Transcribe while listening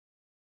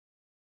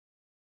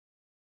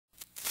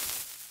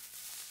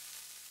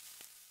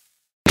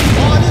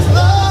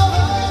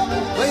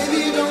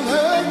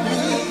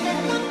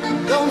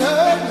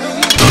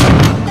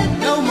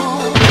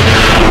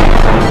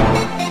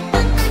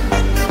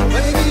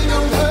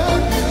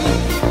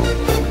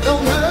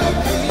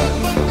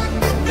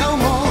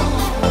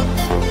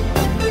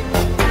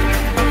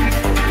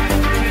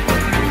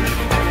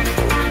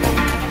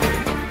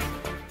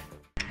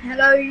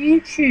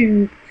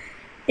YouTube.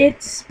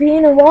 It's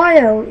been a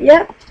while,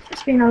 yep,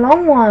 it's been a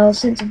long while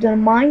since I've done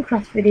a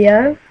Minecraft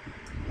video.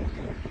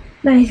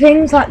 Many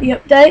things like the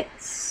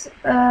updates,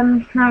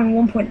 now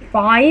in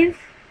 1.5,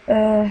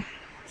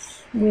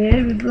 it's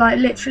weird, we've like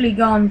literally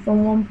gone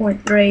from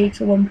 1.3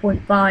 to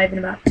 1.5 in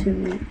about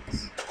 2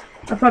 weeks.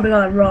 I probably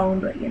got that wrong,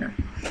 but you know.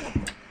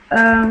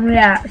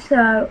 Yeah,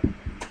 so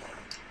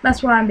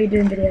that's why I've been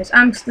doing videos.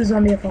 And the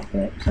zombie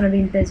apocalypse, and I've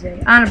been busy.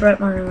 And I broke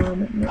my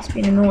arm, and it's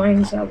been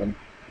annoying, so I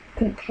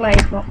couldn't play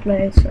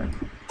properly. So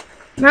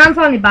now I'm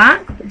finally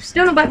back. I'm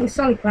still not back with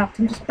Solidcraft.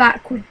 I'm just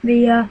back with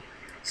the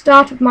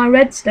start of my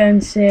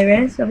Redstone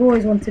series. I've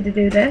always wanted to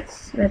do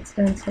this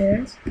Redstone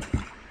series.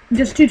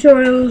 Just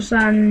tutorials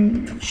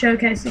and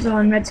showcases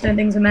on Redstone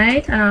things I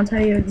made, and I'll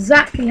tell you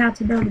exactly how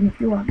to build them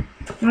if you want.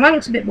 Now that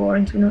looks a bit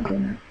boring, so we're not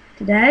doing that.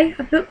 Today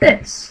I've built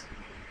this,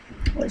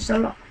 which is a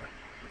lock.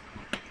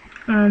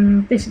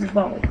 This is a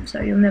vault,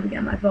 so you'll never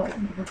get my vault.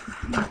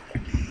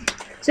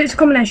 So it's a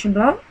combination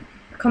block,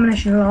 a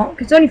combination lock.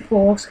 It's only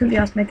 4, so I couldn't be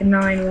asked to make a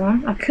 9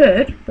 one. I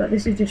could, but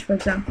this is just for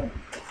example.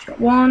 It's got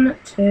 1,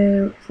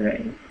 2,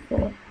 3,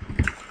 4.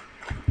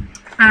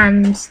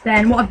 And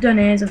then what I've done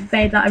is I've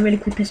made that a really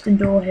cool piston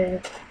door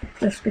here,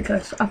 just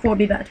because I thought it'd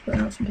be better to put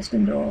an awesome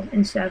piston door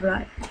instead of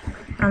like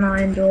an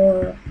iron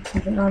door or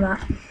something like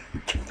that.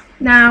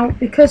 Now,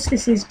 because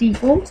this is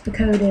default, the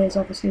code is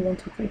obviously 1,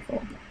 2, 3,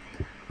 4.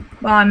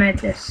 Well, I made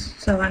this,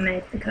 so I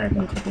made the code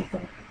 1, 2, 3,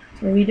 4.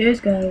 So all you do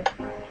is go,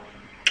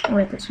 I'm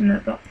going to put some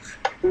note blocks.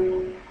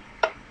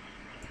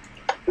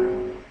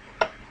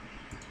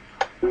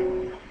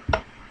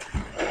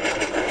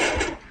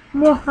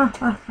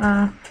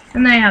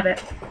 And there you have it.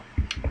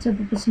 So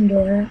the piston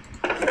door here.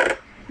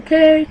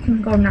 Okay,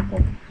 golden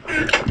apple.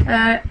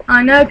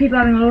 I know people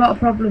are having a lot of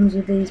problems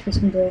with these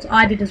piston doors.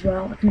 I did as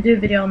well. I can do a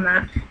video on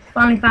that.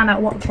 Finally found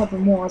out what the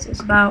problem was. It's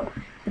about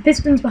the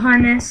pistons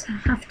behind this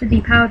have to be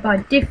powered by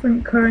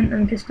different current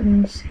than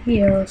pistons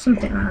here or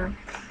something like that.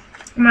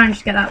 I managed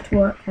to get that to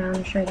work and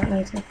I'll show you that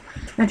later.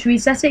 Now to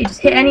reset it, you just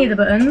hit any of the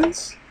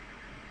buttons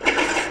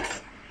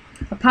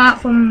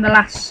apart from the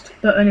last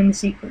button in the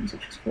sequence,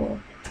 which is 4.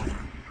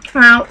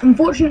 Now,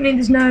 unfortunately,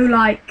 there's no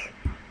like,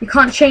 you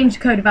can't change the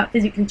code without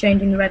physically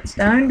changing the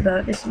redstone,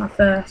 but this is my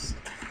first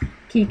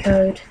key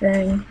code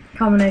thing,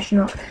 combination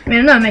lock. I mean,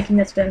 I know I'm making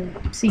redstone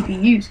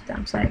CPUs for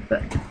damn sake,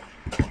 but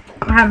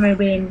I haven't really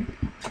been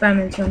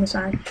experimenting on the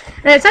side.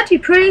 And it's actually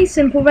pretty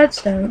simple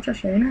redstone, which I'll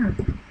show you now.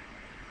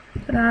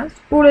 So that's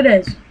all it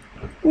is,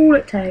 all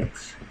it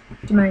takes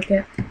to make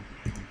it.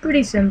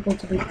 Pretty simple,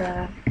 to be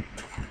fair.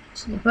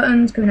 So the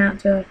buttons coming out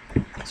to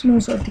a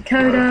small sort of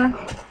decoder.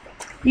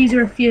 These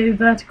are a few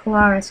vertical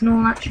RS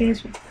NOR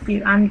latches with a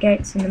few AND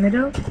gates in the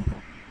middle,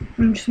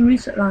 and just some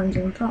reset lines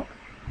on top.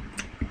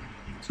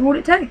 That's all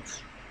it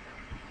takes.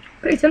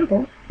 Pretty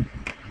simple.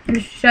 And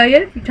just to show you,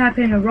 if you type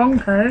in a wrong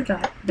code,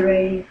 like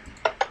 3,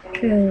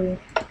 2,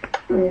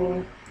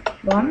 4,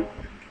 1,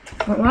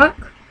 won't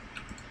work.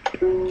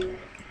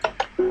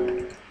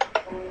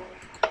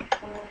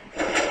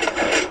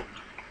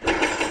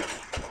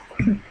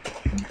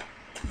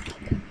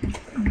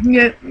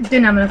 You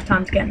didn't have enough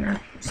time to get in there,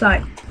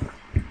 so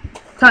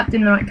typed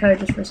in the right code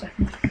just for a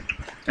second.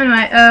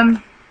 Anyway,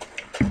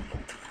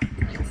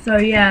 so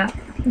yeah,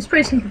 it's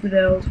pretty simple to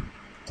build. I'll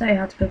tell you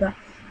how to build that.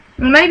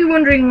 You may be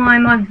wondering why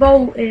my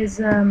vault is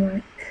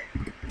like,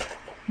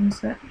 one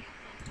sec,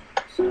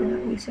 so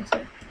reset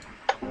it.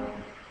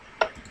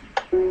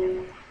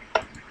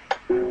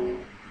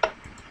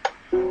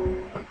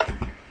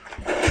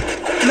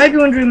 You may be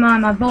wondering why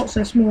my vault's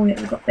so small yet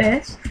we've got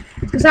this.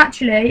 Because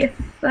actually, if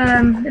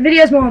the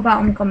video's more about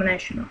on the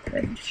combination of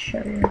it, just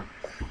show you.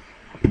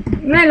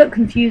 It may look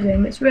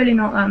confusing, but it's really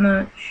not that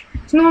much.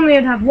 So normally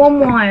I'd have one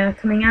wire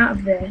coming out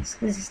of this.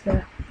 This is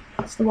the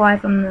wire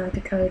from the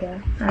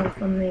decoder and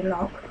from the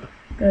lock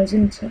goes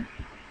into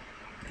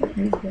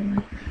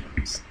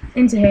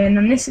here, and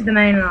then this is the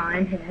main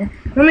line here.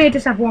 Normally you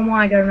just have one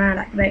wire going around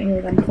activating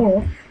all them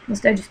 4.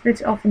 Instead, you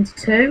split it off into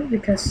 2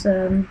 because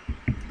and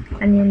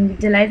then you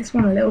delay this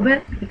one a little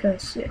bit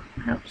because it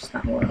helps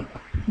that work.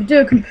 You do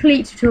a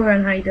complete tutorial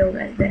on how you build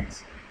it.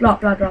 This block,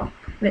 blah blah,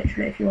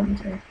 literally, if you want me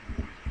to.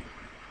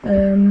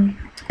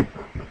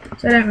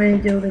 So I don't really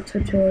do all the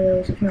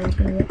tutorials if no one's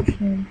going to watch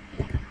them.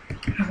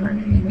 I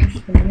don't really watch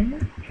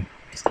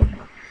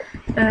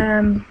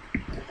them.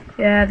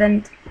 Yeah,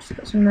 then just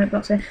put some note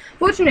blocks in.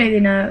 Fortunately,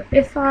 you know,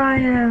 if I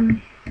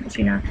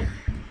actually no,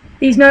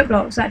 these note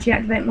blocks actually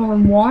activate more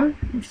than one,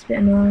 which is a bit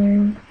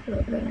annoying. But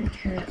I don't really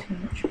care too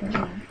much about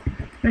that.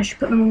 And I should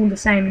put them all the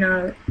same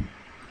note,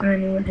 and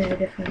then you wouldn't hear the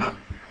difference.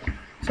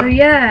 So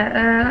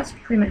yeah, that's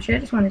pretty much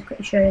it. Just wanted to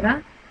quickly show you that.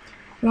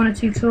 If you want a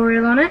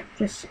tutorial on it,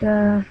 just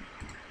tell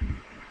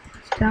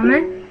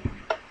me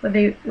whether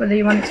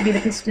you want it to be the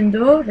piston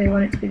door, whether you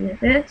want it to be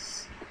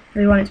this,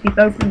 whether you want it to be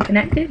both of them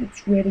connected.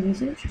 It's really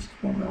easy. It's just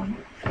one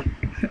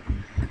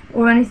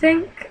or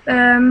anything. I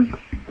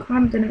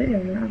haven't done a video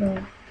on that, have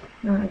I?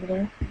 No, over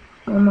there.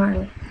 Or I might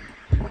have.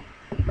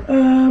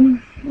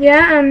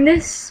 Yeah, and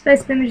this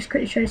basically, let me just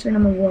quickly show you something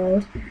on the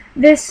world.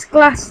 This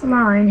glass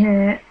line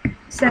here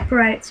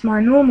separates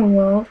my normal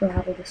world, where I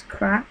have all this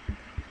crap,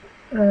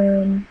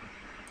 from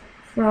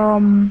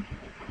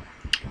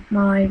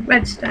my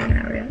redstone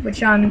area,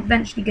 which I'm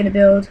eventually going to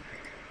build.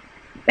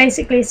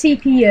 Basically a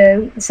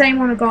CPU, the same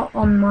one I got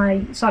on my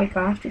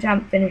Solidcraft, which I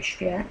haven't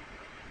finished yet,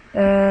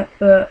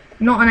 but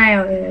not an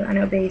ALU, and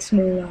it'll be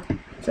smaller.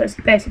 So it's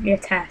basically a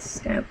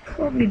test, and it'll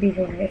probably be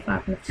here if I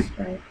have enough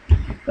space,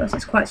 because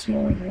it's quite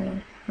small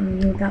here,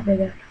 and I need that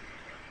bigger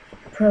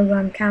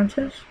program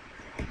counters.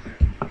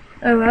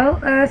 Oh well,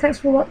 thanks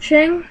for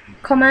watching.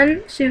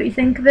 Comment, see what you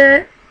think of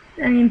it,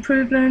 any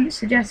improvements,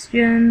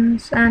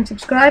 suggestions, and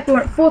subscribe.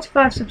 We're at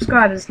 45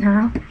 subscribers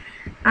now,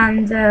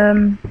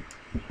 and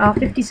our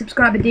 50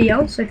 subscriber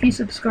deal, so if you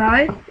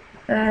subscribe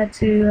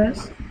to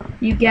us,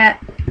 you get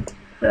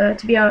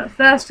to be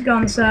first to go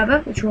on the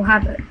server, which will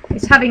have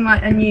it's having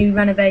like a new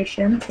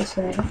renovation, the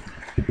server,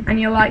 and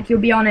you'll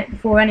be on it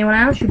before anyone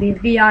else. You'll be a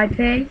VIP,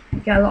 you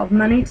get a lot of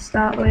money to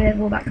start with,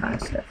 all that kind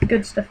of stuff,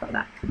 good stuff like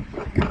that.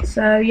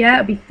 So yeah,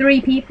 it'll be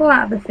 3 people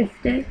out of the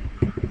 50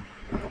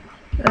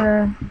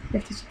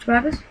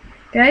 subscribers.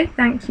 Okay,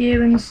 thank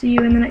you, and see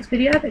you in the next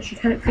video. That should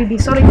hopefully be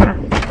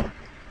Solidcraft.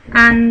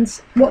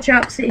 And watch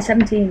out for City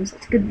 17s,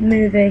 it's a good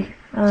movie.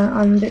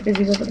 I'm a bit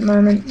busy with it at the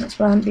moment, that's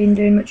why I haven't been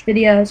doing much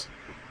videos.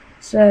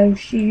 So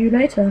see you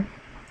later.